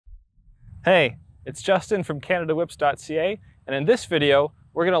Hey, it's Justin from CanadaWhips.ca, and in this video,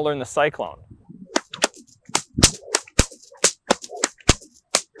 we're going to learn the Cyclone.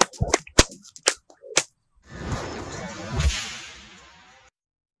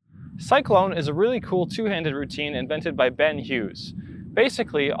 Cyclone is a really cool two-handed routine invented by Ben Hughes.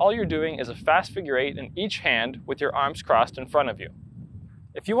 Basically, all you're doing is a fast figure 8 in each hand with your arms crossed in front of you.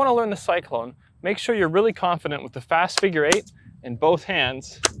 If you want to learn the Cyclone, make sure you're really confident with the fast figure 8 in both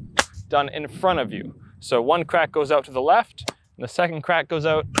hands done in front of you. So one crack goes out to the left, and the second crack goes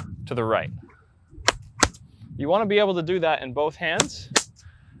out to the right. You want to be able to do that in both hands,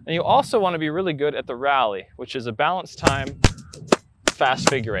 and you also want to be really good at the rally, which is a balanced time fast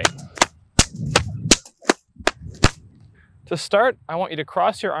figure 8. To start, I want you to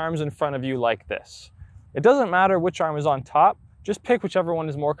cross your arms in front of you like this. It doesn't matter which arm is on top, just pick whichever one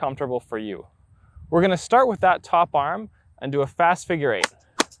is more comfortable for you. We're going to start with that top arm and do a fast figure 8.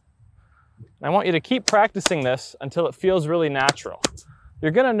 And I want you to keep practicing this until it feels really natural. You're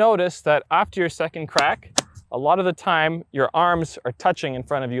going to notice that after your second crack, a lot of the time your arms are touching in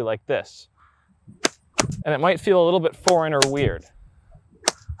front of you like this. And it might feel a little bit foreign or weird.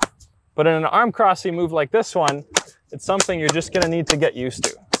 But in an arm crossing move like this one, it's something you're just going to need to get used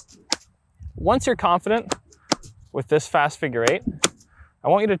to. Once you're confident with this fast figure 8, I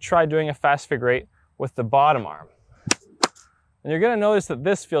want you to try doing a fast figure 8 with the bottom arm. And you're going to notice that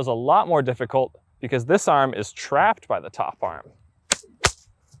this feels a lot more difficult because this arm is trapped by the top arm.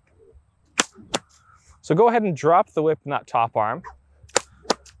 So go ahead and drop the whip in that top arm.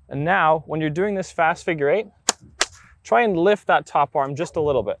 And now, when you're doing this fast figure 8, try and lift that top arm just a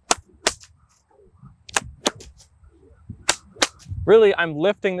little bit. Really, I'm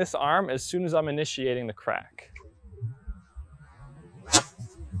lifting this arm as soon as I'm initiating the crack.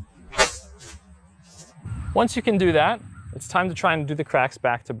 Once you can do that, it's time to try and do the cracks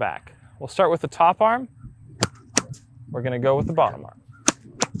back to back. We'll start with the top arm. We're going to go with the bottom arm.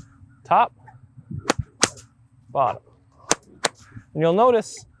 Top, bottom. And you'll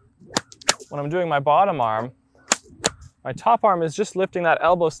notice when I'm doing my bottom arm, my top arm is just lifting that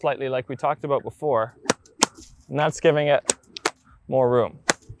elbow slightly like we talked about before. And that's giving it more room.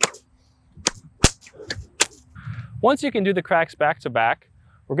 Once you can do the cracks back to back,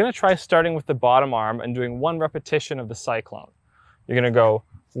 we're going to try starting with the bottom arm and doing one repetition of the Cyclone. You're going to go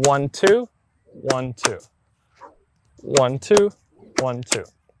 1, 2, 1, 2, 1, 2, 1, 2.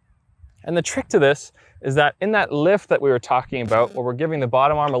 And the trick to this is that in that lift that we were talking about, where we're giving the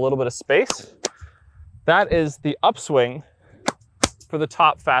bottom arm a little bit of space, that is the upswing for the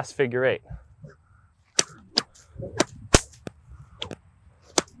top fast figure 8.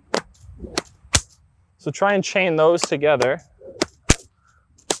 So try and chain those together.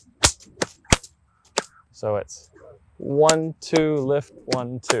 So it's 1, 2, lift,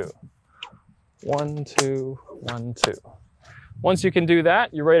 1, 2. 1, 2, 1, 2. Once you can do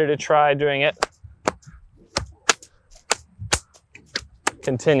that, you're ready to try doing it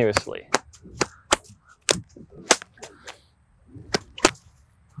continuously.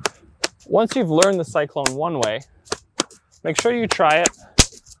 Once you've learned the Cyclone one way, make sure you try it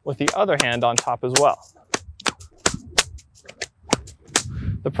with the other hand on top as well.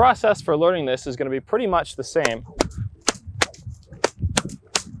 The process for learning this is going to be pretty much the same.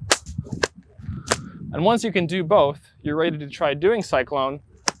 And once you can do both, you're ready to try doing Cyclone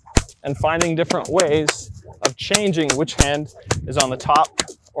and finding different ways of changing which hand is on the top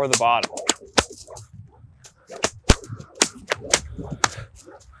or the bottom.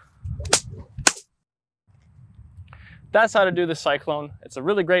 That's how to do the Cyclone. It's a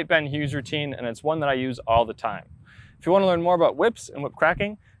really great Ben Hughes routine, and it's one that I use all the time. If you want to learn more about whips and whip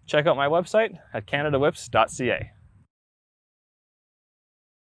cracking, check out my website at CanadaWhips.ca.